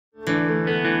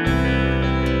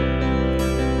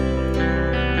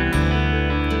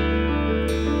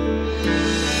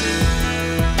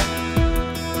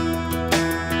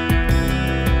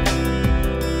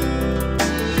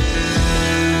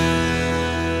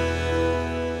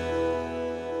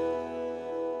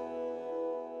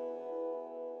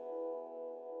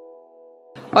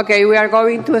Okay, we are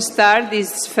going to start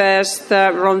this first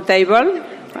roundtable,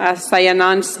 as I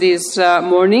announced this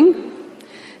morning.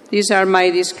 These are my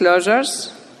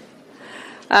disclosures.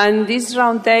 And this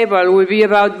roundtable will be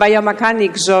about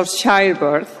biomechanics of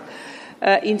childbirth,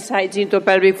 insights into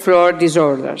pelvic floor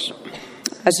disorders.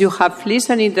 As you have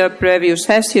listened in the previous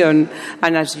session,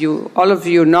 and as all of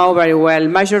you know very well,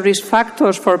 major risk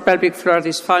factors for pelvic floor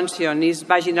dysfunction is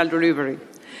vaginal delivery.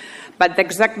 But the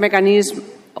exact mechanism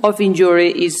of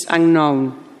injury is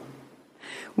unknown.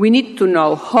 We need to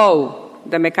know how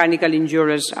the mechanical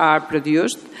injuries are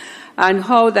produced and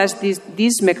how does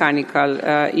this mechanical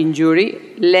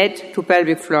injury led to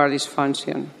pelvic floor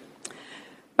dysfunction.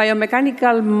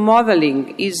 Biomechanical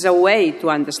modeling is a way to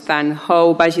understand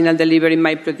how vaginal delivery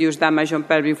might produce damage on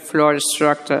pelvic floor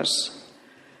structures.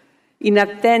 In an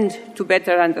attempt to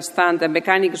better understand the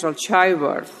mechanics of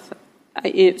childbirth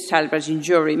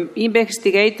injury,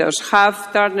 investigators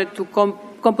have turned to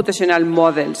computational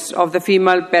models of the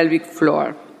female pelvic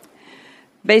floor.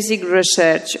 Basic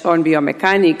research on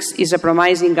biomechanics is a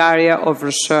promising area of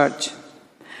research,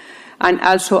 and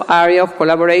also area of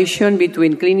collaboration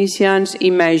between clinicians,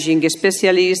 imaging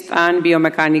specialists, and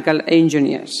biomechanical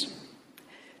engineers.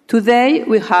 Today,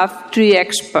 we have three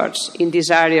experts in this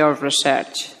area of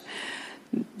research: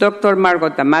 Dr.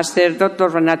 Margot Damaser, Dr.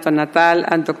 Renato Natal,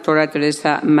 and Dr.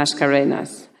 Teresa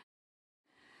Mascarenas.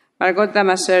 Margot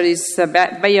Damaser is a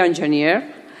bioengineer,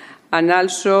 and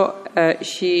also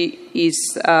she is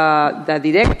the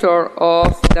director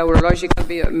of the Neurologic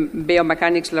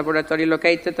Biomechanics Laboratory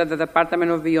located at the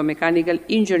Department of Biomechanical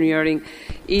Engineering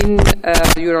in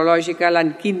Neurological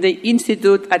and Kidney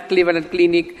Institute at Cleveland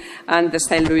Clinic and the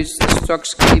St. Louis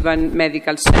Stokes Cleveland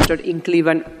Medical Center in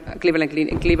Cleveland,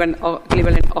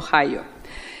 Ohio.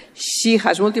 She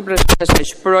has multiple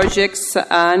research projects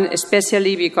and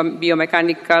especially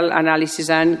biomechanical analysis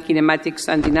and kinematics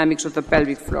and dynamics of the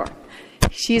pelvic floor.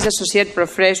 She is associate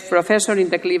professor in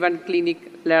the Cleveland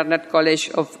Clinic Learned College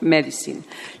of Medicine.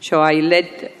 So I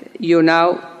let you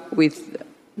now with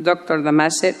Dr.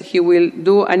 Damaser. He will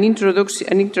do an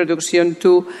introduction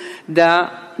to the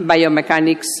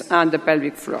biomechanics and the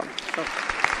pelvic floor.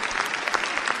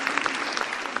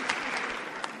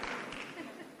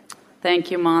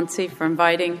 Thank you, Monse, for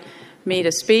inviting me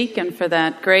to speak and for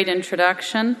that great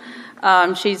introduction.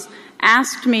 She's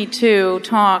asked me to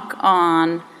talk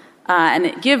on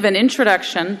and give an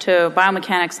introduction to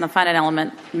biomechanics and the finite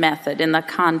element method in the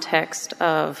context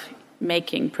of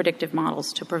making predictive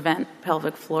models to prevent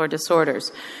pelvic floor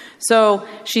disorders. So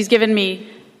she's given me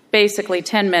basically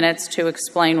 10 minutes to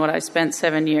explain what I spent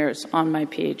 7 years on my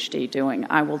PhD doing.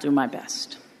 I will do my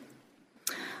best.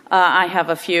 I have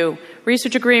a few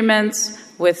research agreements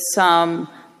with some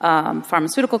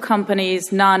pharmaceutical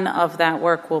companies. None of that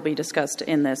work will be discussed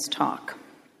in this talk.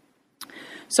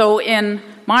 So in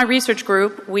my research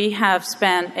group, we have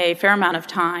spent a fair amount of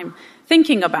time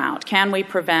thinking about, can we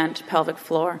prevent pelvic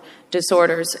floor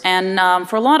disorders? And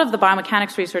for a lot of the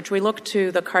biomechanics research, we look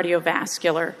to the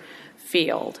cardiovascular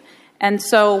field. And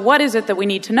so what is it that we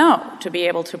need to know to be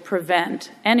able to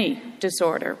prevent any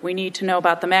disorder? We need to know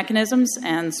about the mechanisms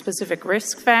and specific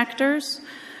risk factors.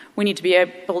 We need to be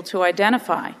able to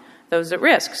identify those at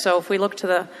risk. So if we look to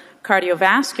the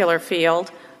cardiovascular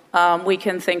field, we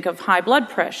can think of high blood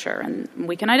pressure, and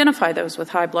we can identify those with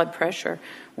high blood pressure.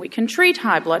 We can treat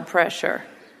high blood pressure,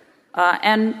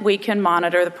 and we can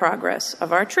monitor the progress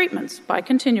of our treatments by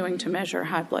continuing to measure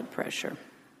high blood pressure,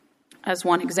 as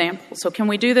one example. So can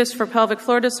we do this for pelvic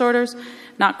floor disorders?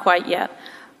 Not quite yet,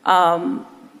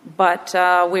 but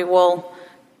we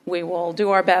will do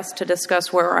our best to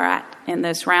discuss where we're at in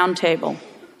this roundtable.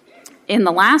 In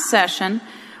the last session,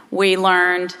 we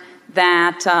learned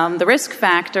that the risk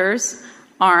factors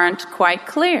aren't quite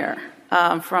clear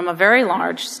from a very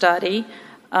large study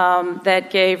that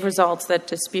gave results that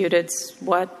disputed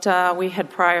what we had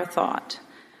prior thought.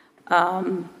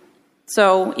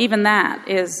 So even that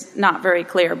is not very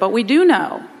clear. But we do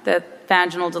know that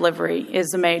vaginal delivery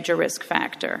is a major risk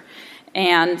factor.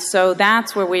 And so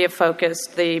that's where we have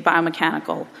focused the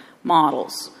biomechanical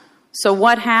models. So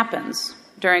what happens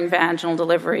during vaginal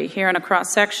delivery? Here in a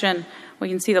cross-section, we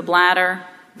can see the bladder,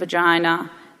 vagina,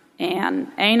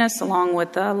 and anus, along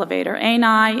with the levator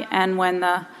ani. And when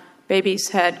the baby's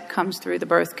head comes through the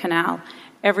birth canal,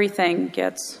 everything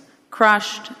gets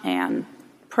crushed and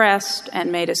pressed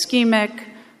and made ischemic,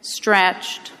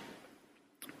 stretched.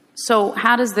 So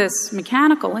how does this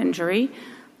mechanical injury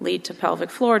lead to pelvic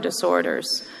floor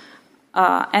disorders?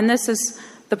 And this is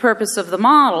the purpose of the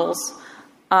models.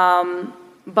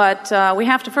 But we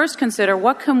have to first consider,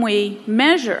 what can we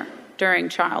measure during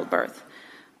childbirth?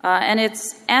 And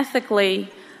it's ethically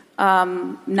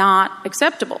not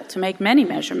acceptable to make many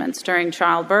measurements during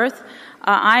childbirth.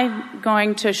 I'm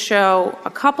going to show a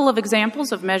couple of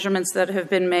examples of measurements that have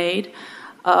been made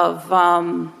of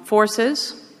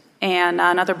forces and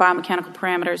other biomechanical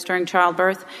parameters during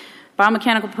childbirth.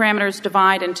 Biomechanical parameters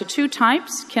divide into two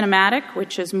types: kinematic,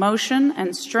 which is motion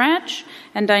and stretch,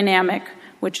 and dynamic,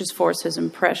 which is forces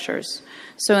and pressures.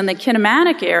 So in the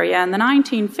kinematic area, in the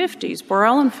 1950s,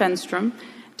 Borel and Fenstrom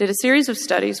did a series of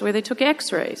studies where they took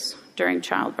X-rays during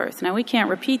childbirth. Now, we can't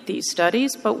repeat these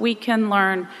studies, but we can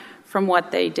learn from what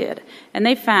they did. And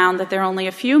they found that there are only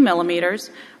a few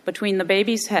millimeters between the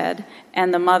baby's head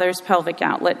and the mother's pelvic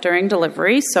outlet during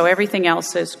delivery, so everything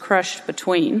else is crushed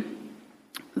between.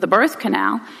 The birth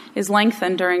canal is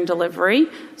lengthened during delivery,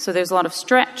 so there's a lot of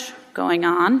stretch going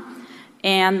on,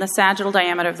 and the sagittal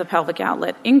diameter of the pelvic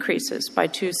outlet increases by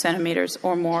 2 centimeters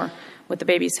or more with the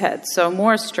baby's head, so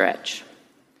more stretch.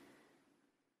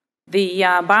 The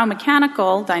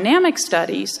biomechanical dynamic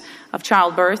studies of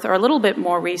childbirth are a little bit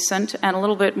more recent and a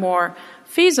little bit more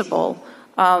feasible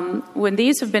when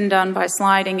these have been done by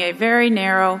sliding a very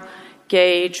narrow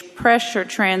gauge pressure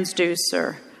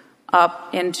transducer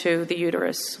up into the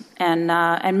uterus and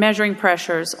measuring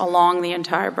pressures along the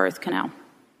entire birth canal.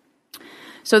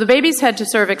 So the baby's head to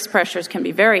cervix pressures can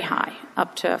be very high,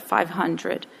 up to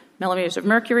 500 millimeters of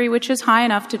mercury, which is high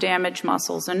enough to damage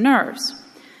muscles and nerves.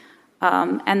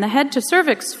 And the head to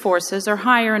cervix forces are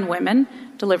higher in women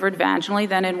delivered vaginally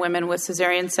than in women with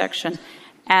cesarean section,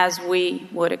 as we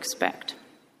would expect.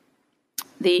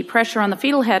 The pressure on the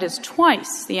fetal head is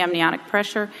twice the amniotic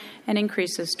pressure and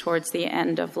increases towards the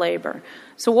end of labor.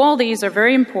 So all these are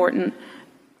very important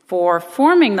for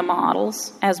forming the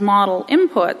models as model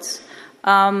inputs,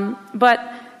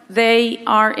 but they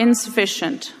are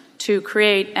insufficient to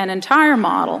create an entire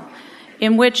model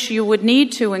in which you would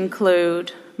need to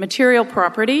include material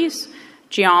properties,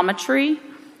 geometry,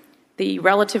 the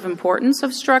relative importance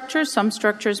of structures. Some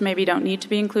structures maybe don't need to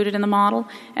be included in the model,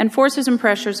 and forces and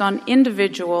pressures on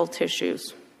individual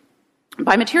tissues.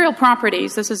 By material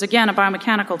properties, this is again a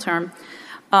biomechanical term,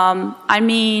 I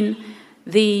mean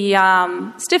the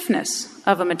stiffness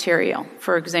of a material,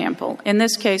 for example. In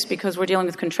this case, because we're dealing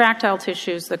with contractile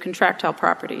tissues, the contractile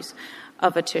properties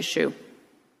of a tissue.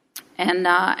 And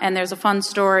there's a fun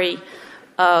story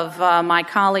of my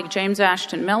colleague James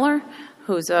Ashton Miller,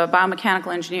 who's a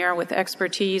biomechanical engineer with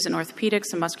expertise in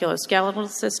orthopedics and musculoskeletal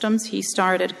systems. He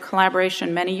started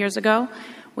collaboration many years ago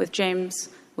with John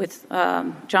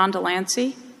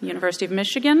Delancey, University of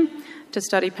Michigan, to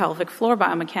study pelvic floor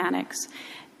biomechanics.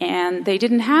 And they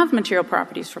didn't have material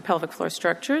properties for pelvic floor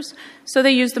structures, so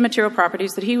they used the material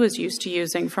properties that he was used to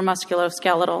using for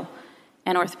musculoskeletal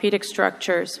and orthopedic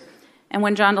structures. And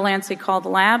when John Delancey called the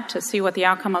lab to see what the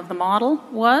outcome of the model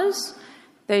was,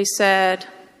 they said,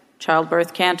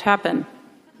 childbirth can't happen.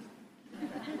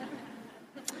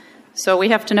 So we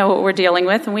have to know what we're dealing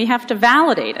with, and we have to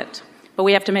validate it, but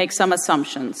we have to make some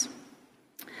assumptions.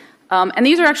 And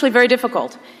these are actually very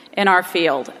difficult in our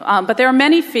field, but there are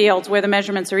many fields where the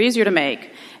measurements are easier to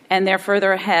make, and they're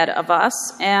further ahead of us,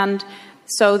 and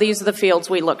so these are the fields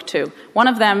we look to. One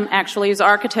of them actually is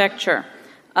architecture.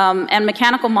 And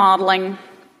mechanical modeling,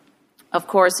 of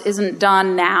course, isn't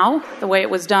done now the way it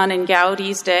was done in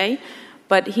Gaudi's day,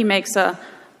 but he makes a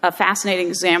fascinating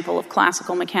example of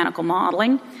classical mechanical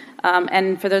modeling.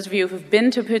 And for those of you who've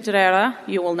been to Pedrera,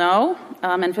 you will know.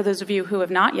 And for those of you who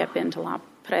have not yet been to La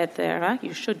Pedrera,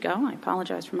 you should go. I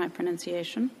apologize for my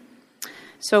pronunciation.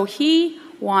 So he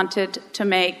wanted to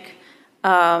make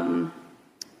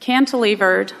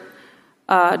cantilevered,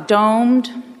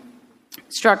 domed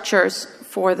structures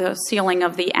for the ceiling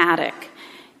of the attic.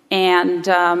 And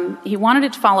he wanted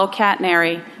it to follow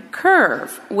catenary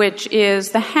curve, which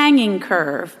is the hanging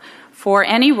curve for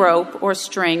any rope or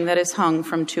string that is hung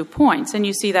from 2 points. And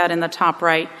you see that in the top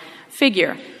right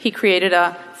figure. He created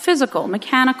a physical,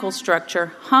 mechanical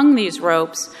structure, hung these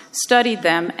ropes, studied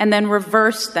them, and then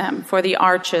reversed them for the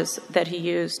arches that he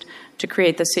used to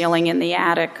create the ceiling in the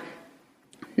attic.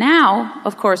 Now,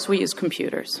 of course, we use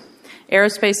computers.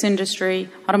 Aerospace industry,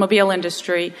 automobile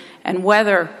industry, and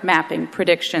weather mapping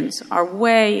predictions are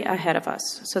way ahead of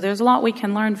us. So there's a lot we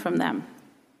can learn from them.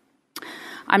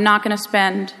 I'm not going to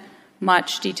spend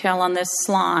much detail on this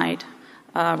slide.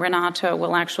 Renato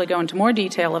will actually go into more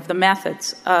detail of the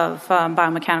methods of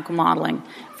biomechanical modeling,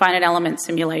 finite element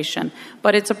simulation.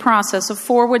 But it's a process of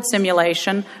forward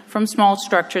simulation from small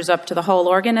structures up to the whole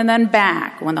organ and then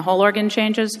back. When the whole organ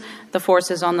changes, the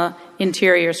forces on the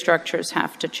interior structures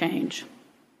have to change.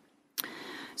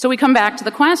 So we come back to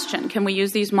the question, can we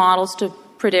use these models to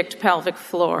predict pelvic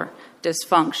floor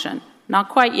dysfunction? Not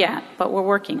quite yet, but we're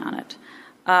working on it.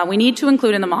 We need to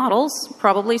include in the models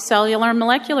probably cellular and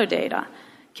molecular data,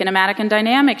 kinematic and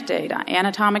dynamic data,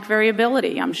 anatomic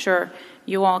variability. I'm sure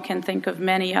you all can think of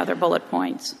many other bullet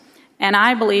points. And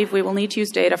I believe we will need to use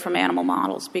data from animal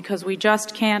models because we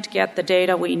just can't get the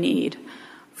data we need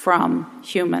from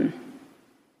human.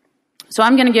 So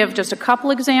I'm going to give just a couple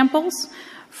examples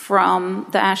from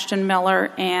the Ashton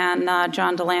Miller and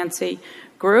John Delancey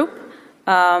group.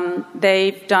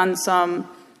 They've done some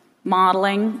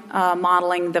modeling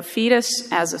the fetus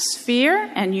as a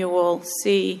sphere, and you will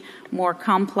see more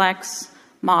complex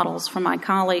models from my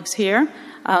colleagues here.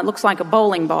 It looks like a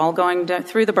bowling ball going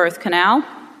through the birth canal.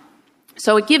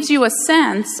 So it gives you a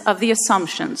sense of the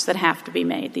assumptions that have to be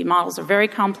made. The models are very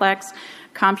complex,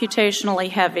 computationally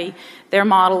heavy. Their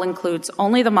model includes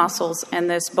only the muscles and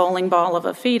this bowling ball of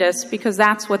a fetus because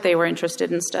that's what they were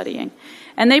interested in studying.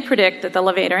 And they predict that the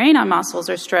levator ani muscles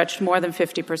are stretched more than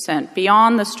 50%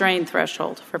 beyond the strain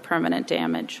threshold for permanent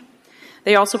damage.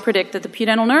 They also predict that the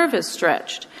pudendal nerve is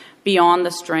stretched beyond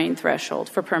the strain threshold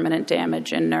for permanent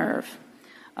damage in nerve.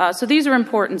 So these are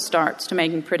important starts to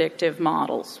making predictive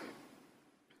models.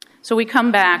 So we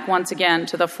come back once again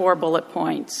to the 4 bullet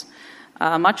points.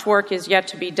 Much work is yet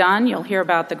to be done. You'll hear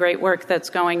about the great work that's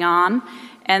going on.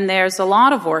 And there's a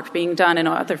lot of work being done in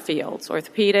other fields,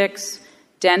 orthopedics,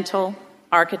 dental,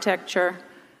 architecture,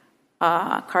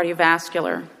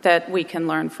 cardiovascular, that we can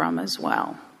learn from as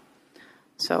well.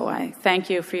 So I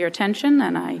thank you for your attention,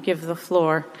 and I give the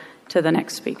floor to the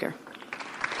next speaker.